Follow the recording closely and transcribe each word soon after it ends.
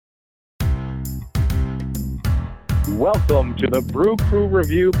Welcome to the Brew Crew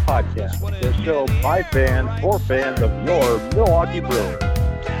Review Podcast, the show by fans for fans of your Milwaukee Brewers.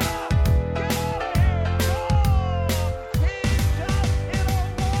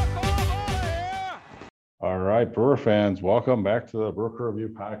 All right, Brewer fans, welcome back to the Brew Crew Review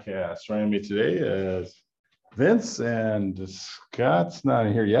Podcast. Joining me today is Vince, and Scott's not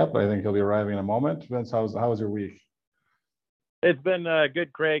here yet, but I think he'll be arriving in a moment. Vince, how was your week? It's been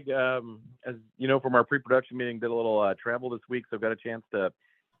good, Craig. As you know, from our pre-production meeting, did a little travel this week, so got a chance to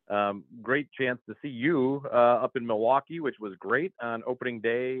great chance to see you up in Milwaukee, which was great on opening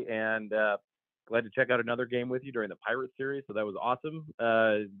day, and glad to check out another game with you during the Pirates series. So that was awesome.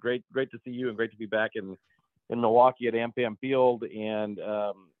 Great to see you, and great to be back in Milwaukee at AmFam Field. And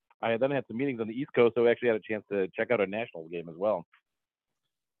I then had some meetings on the East Coast, so I actually had a chance to check out a Nationals game as well.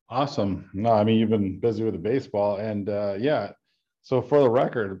 Awesome. No, I mean, you've been busy with the baseball, and yeah. So for the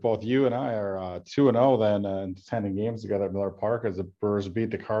record, both you and I are 2-0 then attending games together at Miller Park as the Brewers beat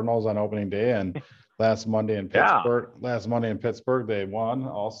the Cardinals on opening day, and last Monday in Pittsburgh they won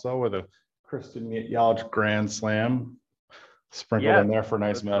also with a Christian Yelich grand slam sprinkled in there for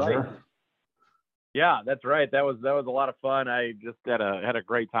nice measure. Right. Yeah, that's right. That was a lot of fun. I just had a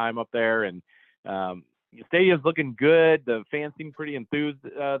great time up there, and the stadium's looking good. The fans seem pretty enthused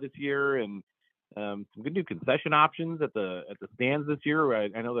this year, and some good new concession options at the stands this year.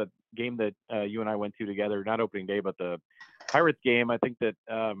 I know that game that you and I went to together, not opening day, but the Pirates game. I think that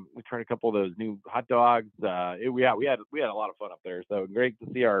we tried a couple of those new hot dogs. We had a lot of fun up there. So great to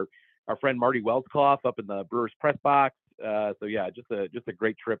see our friend Marty Welsclough up in the Brewers press box. So yeah, just a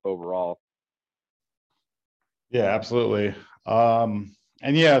great trip overall. Yeah, absolutely. And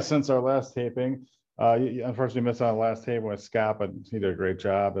yeah, since our last taping. You unfortunately missed on the last table with Scott, but he did a great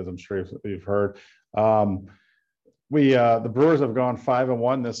job, as I'm sure you've heard. The Brewers have gone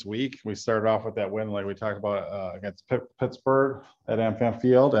 5-1 this week. We started off with that win, like we talked about, against Pittsburgh at AmFam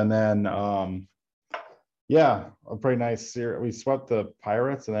Field, and then a pretty nice series. We swept the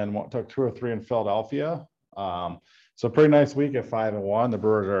Pirates, and then took 2 or 3 in Philadelphia. So pretty nice week at 5-1. The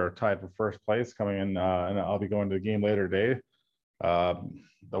Brewers are tied for first place coming in, and I'll be going to the game later today.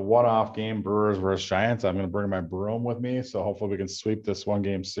 The one-off game, Brewers versus Giants. I'm going to bring my broom with me, so hopefully we can sweep this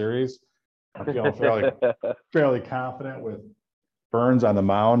one-game series. I'm feeling fairly confident with Burns on the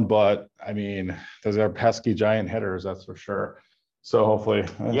mound, but I mean, those are pesky Giant hitters, that's for sure. So hopefully,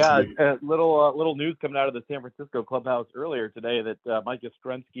 little news coming out of the San Francisco clubhouse earlier today that Mike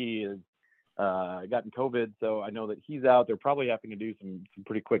Yastrzemski has gotten COVID, so I know that he's out. They're probably having to do some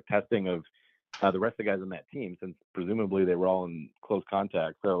pretty quick testing of the rest of the guys on that team, since presumably they were all in close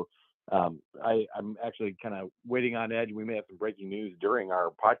contact. So I'm actually kind of waiting on edge. We may have some breaking news during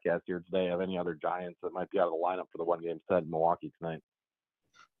our podcast here today of any other Giants that might be out of the lineup for the one-game set in Milwaukee tonight.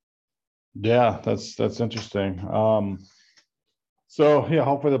 Yeah, that's interesting. So yeah,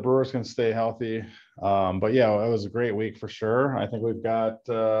 hopefully the Brewers can stay healthy. But yeah, it was a great week for sure. I think we've got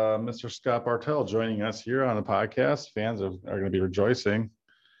Mr. Scott Bartell joining us here on the podcast. Fans are going to be rejoicing.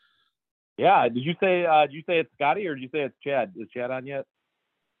 Yeah. Did you say it's Scotty, or did you say it's Chad? Is Chad on yet?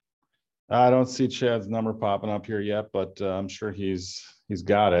 I don't see Chad's number popping up here yet, but I'm sure he's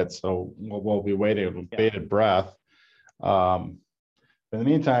got it. So we'll be waiting with bated breath. In the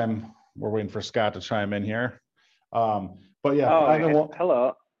meantime, we're waiting for Scott to chime in here. But yeah.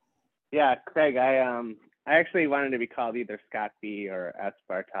 Hello. Yeah, Craig. I actually wanted to be called either Scott B or S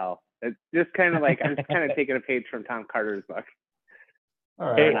Bartell. It's just kind of like I'm just kind of taking a page from Tom Carter's book.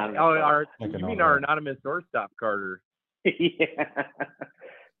 All right. You mean our anonymous doorstop Carter? Yeah.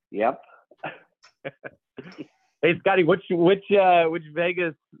 Yep. Hey, Scotty, which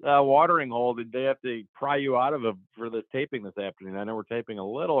Vegas watering hole did they have to pry you out of for this taping this afternoon? I know we're taping a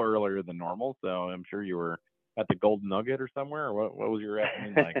little earlier than normal, so I'm sure you were at the Golden Nugget or somewhere. Or what was your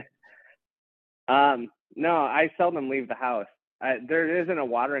afternoon like? No, I seldom leave the house. There isn't a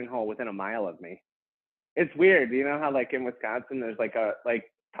watering hole within a mile of me. It's weird, you know how like in Wisconsin there's like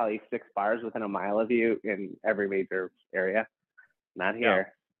probably 6 bars within a mile of you in every major area. Not here. Yeah.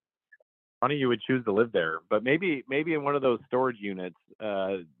 Funny you would choose to live there, but maybe in one of those storage units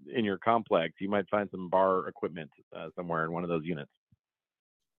in your complex, you might find some bar equipment somewhere in one of those units.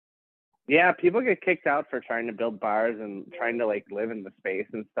 Yeah, people get kicked out for trying to build bars and trying to like live in the space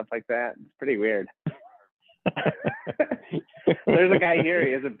and stuff like that. It's pretty weird. There's a guy here.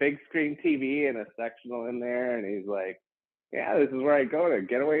 He has a big screen TV and a sectional in there, and he's like, "Yeah, this is where I go to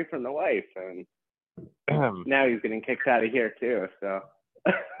get away from the wife." And now he's getting kicked out of here too. So.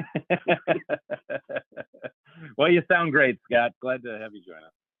 Well, you sound great, Scott. Glad to have you join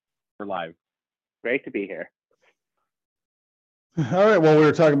us for live. Great to be here. All right. Well, we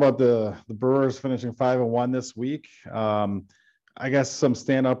were talking about the Brewers finishing 5-1 this week. I guess some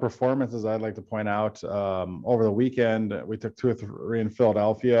standout performances I'd like to point out. Over the weekend, we took 2-3 in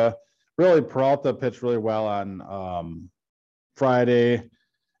Philadelphia. Really, Peralta pitched really well on Friday.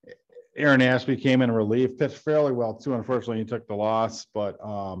 Aaron Ashby came in relief, pitched fairly well too. Unfortunately, he took the loss, but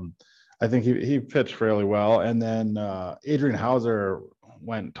I think he pitched fairly well. And then Adrian Hauser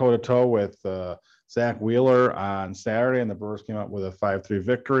went toe to toe with Zach Wheeler on Saturday, and the Brewers came up with a 5-3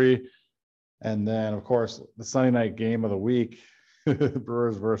 victory. And then, of course, the Sunday night game of the week,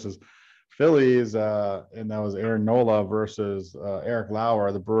 Brewers versus Phillies, and that was Aaron Nola versus Eric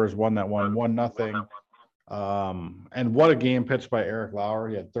Lauer. The Brewers won that one 1-0. And what a game pitched by Eric Lauer.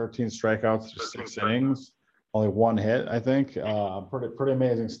 He had 13 strikeouts, 6 innings, only 1 hit, I think. Pretty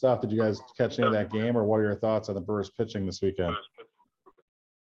amazing stuff. Did you guys catch any of that game, or what are your thoughts on the Brewers pitching this weekend?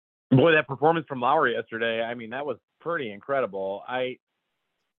 Boy, that performance from Lauer yesterday, I mean, that was pretty incredible. I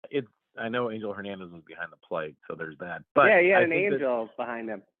know Angel Hernandez was behind the plate, so there's that. But yeah, he had an angel behind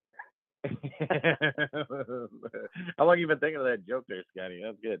him. How long have you been thinking of that joke there, Scotty?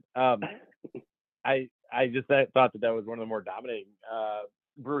 That's good. I just thought that was one of the more dominating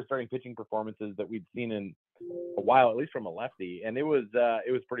Brewers starting pitching performances that we'd seen in a while, at least from a lefty, and it was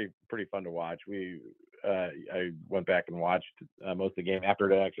pretty fun to watch. I went back and watched most of the game after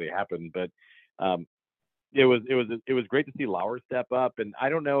it actually happened, but it was great to see Lauer step up, and I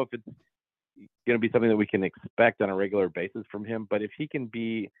don't know if it's going to be something that we can expect on a regular basis from him, but if he can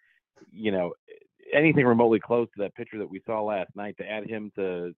be, anything remotely close to that pitcher that we saw last night, to add him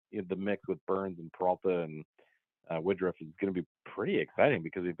to the mix with Burns and Peralta and Woodruff is going to be pretty exciting,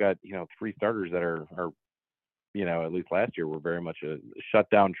 because we've got 3 starters that are at least last year were very much a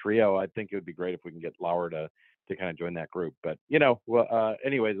shutdown trio. I think it would be great if we can get Lauer to kind of join that group. But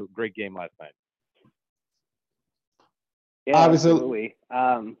anyways, a great game last night. Yeah, absolutely.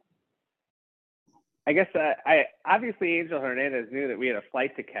 I guess I obviously Angel Hernandez knew that we had a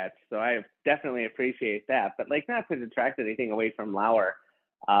flight to catch, so I definitely appreciate that. But not to detract anything away from Lauer,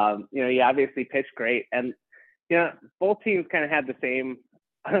 he obviously pitched great, and both teams kind of had the same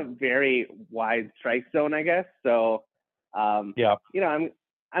very wide strike zone, I guess. So yeah, I'm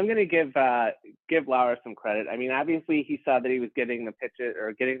gonna give Lauer some credit. I mean, obviously he saw that he was getting the pitches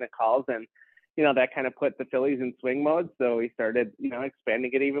or getting the calls, and that kind of put the Phillies in swing mode. So he started,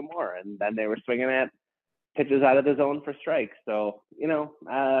 expanding it even more. And then they were swinging at pitches out of the zone for strikes. So,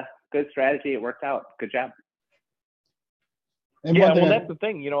 good strategy. It worked out. Good job. And yeah, well, that's the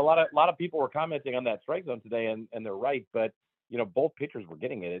thing. A lot of people were commenting on that strike zone today, and they're right. But, both pitchers were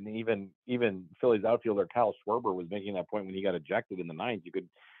getting it. And even Phillies outfielder Kyle Schwarber was making that point when he got ejected in the ninth. You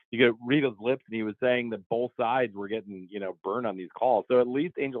could read his lips, and he was saying that both sides were getting, burned on these calls. So at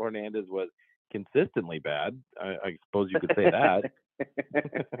least Angel Hernandez was consistently bad. I suppose you could say that.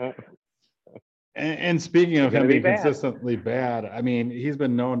 And speaking of him being consistently bad, I mean, he's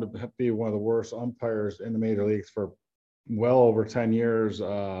been known to be one of the worst umpires in the major leagues for well over 10 years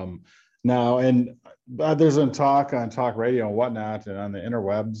now. And there's been talk on talk radio and whatnot, and on the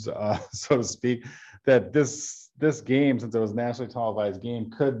interwebs, so to speak, that this game, since it was a nationally televised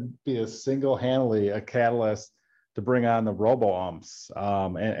game, could be single-handedly a catalyst to bring on the robo-umps.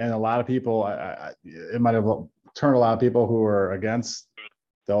 And a lot of people, it might have turned a lot of people who were against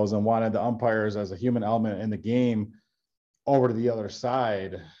those and wanted the umpires as a human element in the game over to the other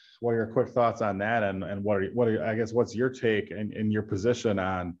side. What are your quick thoughts on that? And I guess, what's your take and your position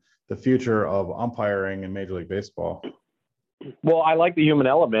on the future of umpiring in Major League Baseball? Well, I like the human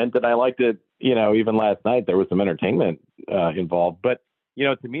element, and I liked it, even last night there was some entertainment involved. But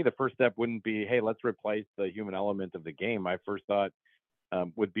to me, the first step wouldn't be, hey, let's replace the human element of the game. My first thought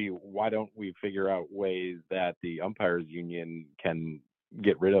would be, why don't we figure out ways that the umpires union can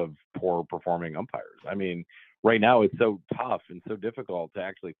get rid of poor performing umpires? I mean, right now it's so tough and so difficult to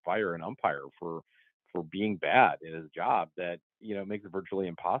actually fire an umpire for being bad in his job that, it makes it virtually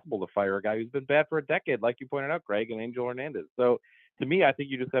impossible to fire a guy who's been bad for a decade, like you pointed out, Greg, and Angel Hernandez. So to me, I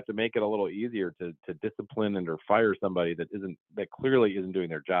think you just have to make it a little easier to discipline and or fire somebody that clearly isn't doing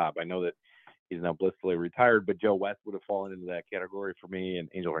their job. I know that he's now blissfully retired, but Joe West would have fallen into that category for me, and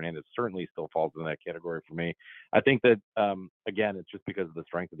Angel Hernandez certainly still falls into that category for me. I think that, again, it's just because of the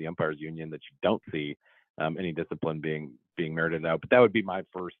strength of the umpires union that you don't see any discipline being merited out. But that would be my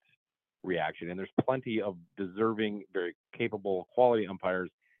first reaction. And there's plenty of deserving, very capable, quality umpires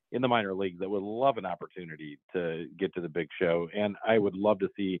in the minor leagues that would love an opportunity to get to the big show. And I would love to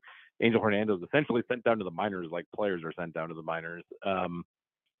see Angel Hernandez essentially sent down to the minors like players are sent down to the minors. And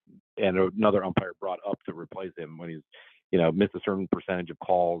another umpire brought up to replace him when he's, missed a certain percentage of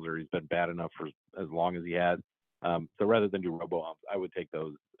calls, or he's been bad enough for as long as he has. So rather than do robo umps, I would take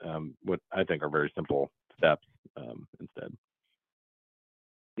those what I think are very simple steps instead.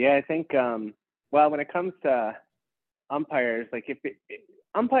 Yeah, I think well, when it comes to umpires, like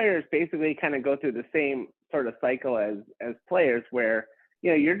umpires basically kind of go through the same sort of cycle as players, where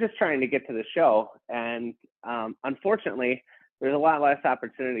you're just trying to get to the show, and unfortunately, there's a lot less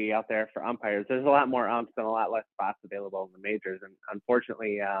opportunity out there for umpires. There's a lot more umps and a lot less spots available in the majors, and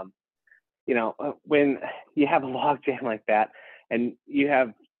unfortunately, when you have a logjam like that, and you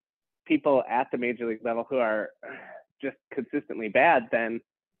have people at the major league level who are just consistently bad, then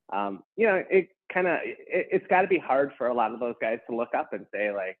it's got to be hard for a lot of those guys to look up and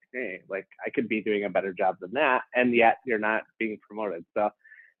say, like, hey, like, I could be doing a better job than that, and yet you're not being promoted. So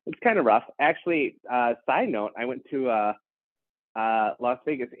it's kind of rough. Actually, side note, I went to a Las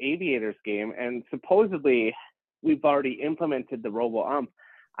Vegas Aviators game, and supposedly we've already implemented the robo ump.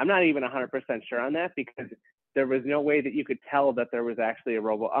 I'm not even 100% sure on that, because there was no way that you could tell that there was actually a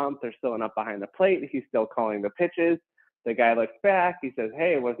robo ump. There's still an up behind the plate. He's still calling the pitches. The guy looks back. He says,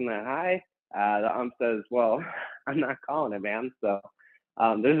 hey, wasn't that high? The ump says, well, I'm not calling it, man. So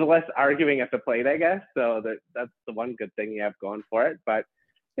there's less arguing at the plate, I guess. So that's the one good thing you have going for it. But,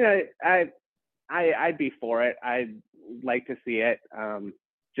 I'd be for it. I'd like to see it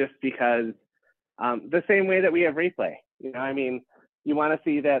just because the same way that we have replay. You want to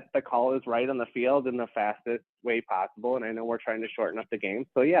see that the call is right on the field in the fastest way possible. And I know we're trying to shorten up the game.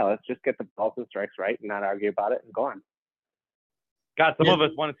 So, yeah, let's just get the balls and strikes right and not argue about it and go on. God, some of us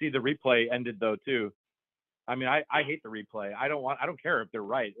want to see the replay ended, though, too. I mean, I hate the replay. I don't care if they're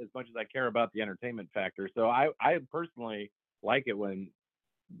right as much as I care about the entertainment factor. So I personally like it when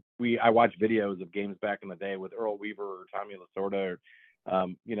I watch videos of games back in the day with Earl Weaver or Tommy Lasorda,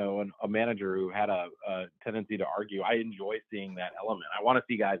 or a manager who had a tendency to argue. I enjoy seeing that element. I want to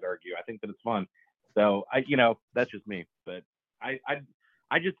see guys argue. I think that it's fun. So that's just me. But I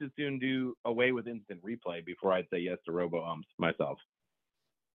just as soon do away with instant replay before I'd say yes to robo umps myself.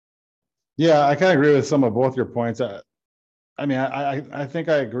 Yeah, I kind of agree with some of both your points. I think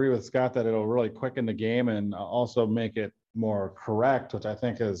I agree with Scott that it'll really quicken the game and also make it more correct, which I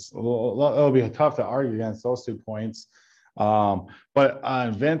think it'll be tough to argue against those 2 points. But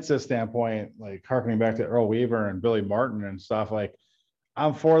on Vince's standpoint, like harkening back to Earl Weaver and Billy Martin and stuff, like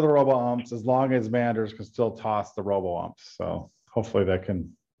I'm for the robo umps as long as managers can still toss the robo umps. So hopefully that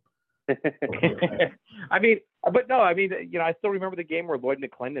can. I still remember the game where Lloyd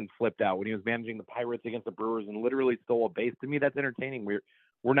McClendon flipped out when he was managing the Pirates against the Brewers and literally stole a base. To me, that's entertaining.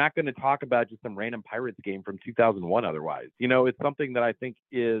 We're not going to talk about just some random Pirates game from 2001 otherwise. It's something that I think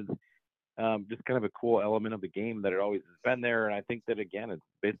is just kind of a cool element of the game that it always has been there. And I think that, again,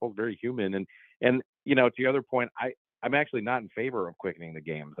 baseball's very human. And to your other point, I'm actually not in favor of quickening the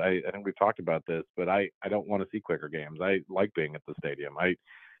games. I think we've talked about this, but I don't want to see quicker games. I like being at the stadium. I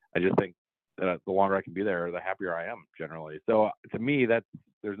just think that the longer I can be there, the happier I am generally. So to me,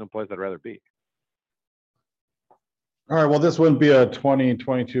 there's no place I'd rather be. All right. Well, this wouldn't be a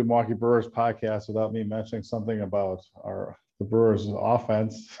 2022 Milwaukee Brewers podcast without me mentioning something about the Brewers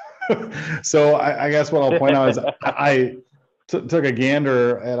offense. So I guess what I'll point out is I took a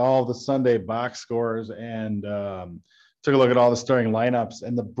gander at all the Sunday box scores and took a look at all the starting lineups.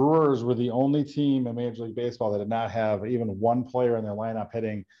 And the Brewers were the only team in Major League Baseball that did not have even one player in their lineup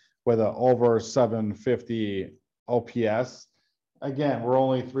hitting with an over 750 OPS. Again, we're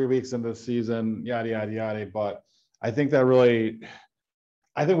only 3 weeks into the season, yada, yada, yada. But I think that really,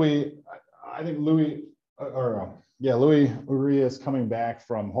 I think Louis Urias coming back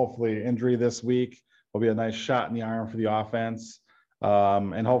from hopefully injury this week will be a nice shot in the arm for the offense.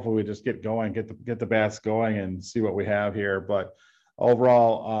 And hopefully we just get going, get the bats going and see what we have here. But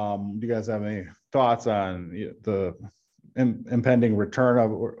overall, do you guys have any thoughts on the impending return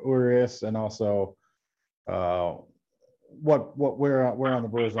of Urias and also where on the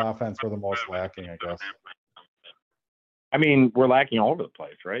Brewers offense we're the most lacking, I guess? I mean, we're lacking all over the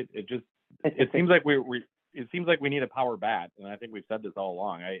place, right? It seems like we need a power bat, and I think we've said this all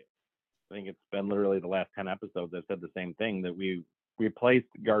along. I think it's been literally the last 10 episodes I've said the same thing, that we replaced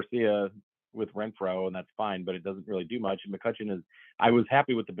Garcia with Renfroe, and that's fine, but it doesn't really do much. And McCutchen I was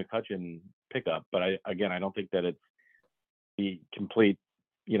happy with the McCutchen pickup, but I don't think that it's the complete,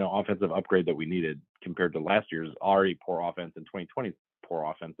 offensive upgrade that we needed compared to last year's already poor offense and 2020's poor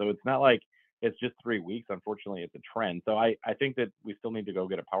offense. So it's not like it's just 3 weeks. Unfortunately, it's a trend. So I think that we still need to go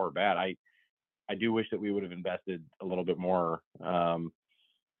get a power bat. I do wish that we would have invested a little bit more,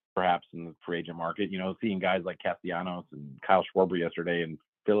 perhaps in the free agent market. Seeing guys like Castellanos and Kyle Schwarber yesterday in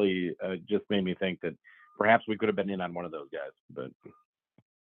Philly just made me think that perhaps we could have been in on one of those guys. But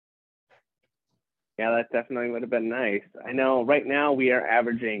Yeah, that definitely would have been nice. I know right now we are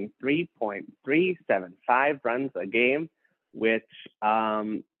averaging 3.375 runs a game, which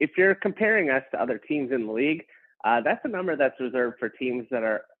if you're comparing us to other teams in the league, that's a number that's reserved for teams that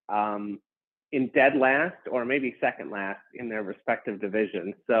are in dead last or maybe second last in their respective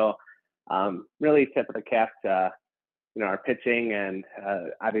divisions. So really tip of the cap to our pitching and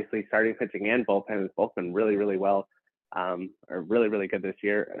obviously starting pitching and bullpen has both been really, really well or really, really good this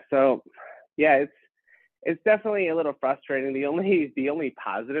year. So yeah, it's definitely a little frustrating. The only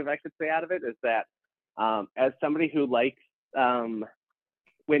positive I could say out of it is that as somebody who likes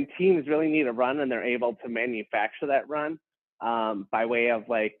when teams really need a run and they're able to manufacture that run by way of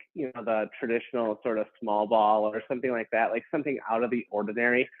the traditional sort of small ball or something like that, like something out of the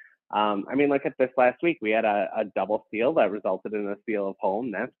ordinary. I mean, look at this last week. We had a double steal that resulted in a steal of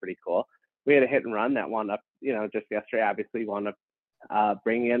home. That's pretty cool. We had a hit and run that wound up, just yesterday, obviously wound up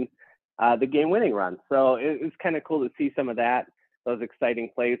bringing in the game-winning run. So it's kind of cool to see some of that, those exciting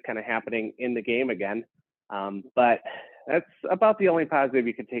plays kind of happening in the game again. But that's about the only positive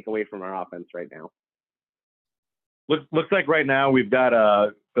you could take away from our offense right now. Looks like right now we've got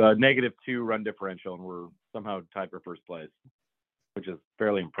a -2 run differential, and we're somehow tied for first place, which is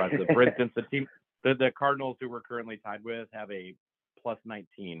fairly impressive. For instance, the Cardinals, who we're currently tied with, have a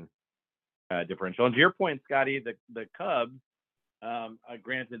 +19 differential. And to your point, Scotty, the Cubs,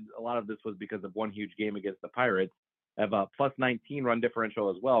 granted, a lot of this was because of one huge game against the Pirates, have a +19 run differential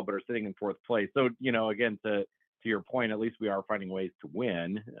as well, but are sitting in fourth place. So, again, to your point, at least we are finding ways to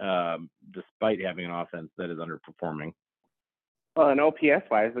win, despite having an offense that is underperforming. Well, and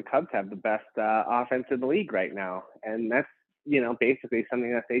OPS-wise, the Cubs have the best offense in the league right now. And that's, basically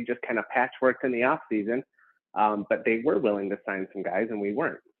something that they just kind of patchworked in the offseason. But they were willing to sign some guys, and we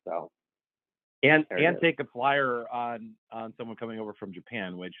weren't. So. And take a flyer on someone coming over from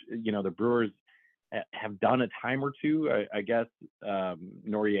Japan, which, the Brewers have done a time or two. I guess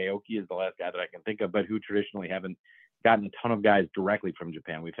Nori Aoki is the last guy that I can think of, but who traditionally haven't gotten a ton of guys directly from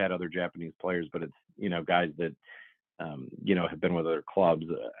Japan. We've had other Japanese players, but it's, guys that, have been with other clubs,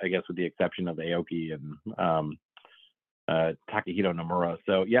 I guess with the exception of Aoki and Takahito Nomura.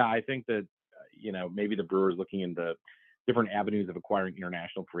 So, yeah, I think that, maybe the Brewers looking into different avenues of acquiring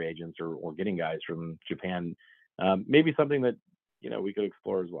international free agents or getting guys from Japan, maybe something that, we could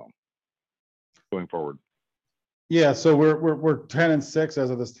explore as well going forward. Yeah, so we're 10-6 as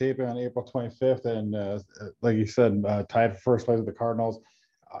of this taping on April 25th, and like you said, tied for first place with the Cardinals.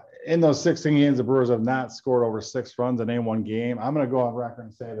 In those 16 games, the Brewers have not scored over 6 runs in any one game. I'm going to go on record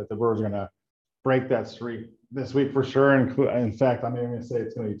and say that the Brewers are going to break that streak this week for sure. In fact, I'm even going to say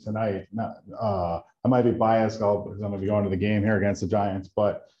it's going to be tonight. I might be biased because I'm going to be going to the game here against the Giants,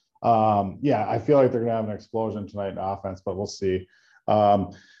 but yeah, I feel like they're going to have an explosion tonight in offense, but we'll see.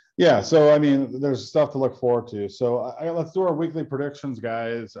 Yeah, so I mean, there's stuff to look forward to. So let's do our weekly predictions,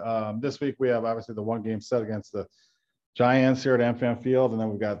 guys. This week we have obviously the 1 game set against the Giants here at AmFam Field, and then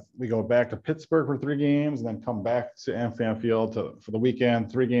we go back to Pittsburgh for 3 games, and then come back to AmFam Field for the weekend,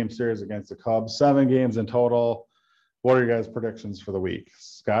 3-game series against the Cubs, 7 games in total. What are your guys' predictions for the week?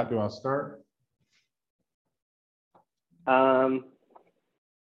 Scott, do you want to start?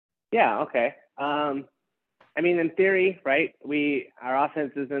 Yeah, okay. I mean, in theory, right, our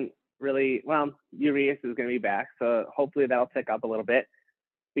offense isn't really, well, Urias is going to be back, so hopefully that'll pick up a little bit.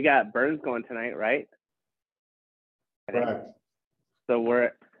 We got Burns going tonight, right? Correct. So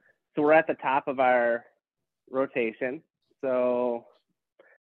we're at the top of our rotation. So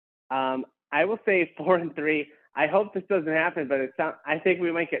I will say 4-3. I hope this doesn't happen, but I think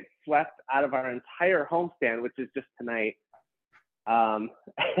we might get swept out of our entire homestand, which is just tonight. And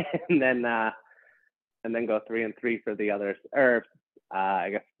then go 3-3 for the others, or I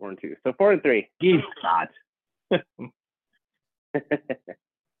guess 4-2. So 4-3. God.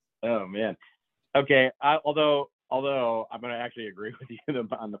 Oh man. Okay. Although I'm going to actually agree with you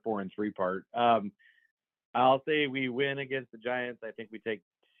on the 4-3 part. I'll say we win against the Giants. I think we take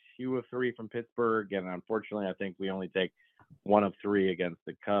 2 of 3 from Pittsburgh, and unfortunately, I think we only take 1 of 3 against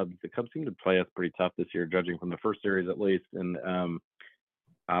the Cubs. The Cubs seem to play us pretty tough this year, judging from the first series at least, and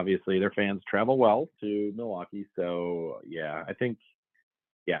obviously their fans travel well to Milwaukee. So yeah, I think,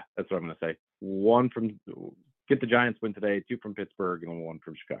 yeah, that's what I'm going to say. Get the Giants win today, 2 from Pittsburgh, and 1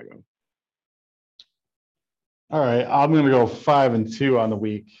 from Chicago. All right, I'm going to go 5-2 on the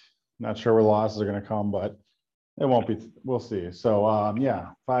week. Not sure where the losses are going to come, but it won't be. We'll see. So yeah,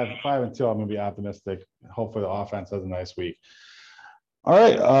 5-2. I'm going to be optimistic. Hopefully, the offense has a nice week. All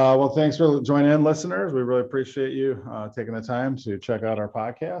right. Well, thanks for joining in, listeners. We really appreciate you taking the time to check out our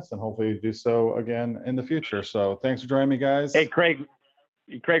podcast, and hopefully do so again in the future. So thanks for joining me, guys. Hey, Craig.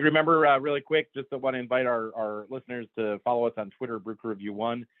 Craig, remember really quick, just want to invite our listeners to follow us on Twitter, Brew Crew Review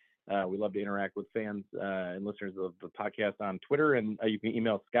 1. We love to interact with fans and listeners of the podcast on Twitter. And you can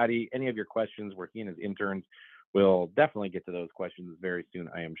email Scotty any of your questions, where he and his interns will definitely get to those questions very soon,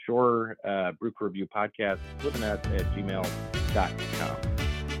 I am sure. Brew Crew Review Podcast, @gmail.com.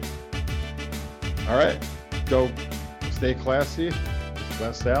 All right. Go stay classy.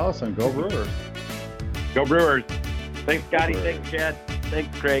 West Dallas, and go Brewers. Go Brewers. Thanks, Scotty. Thanks, Chad.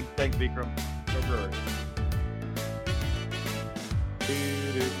 Thanks, Craig. Thanks, Vikram. Go Brewers.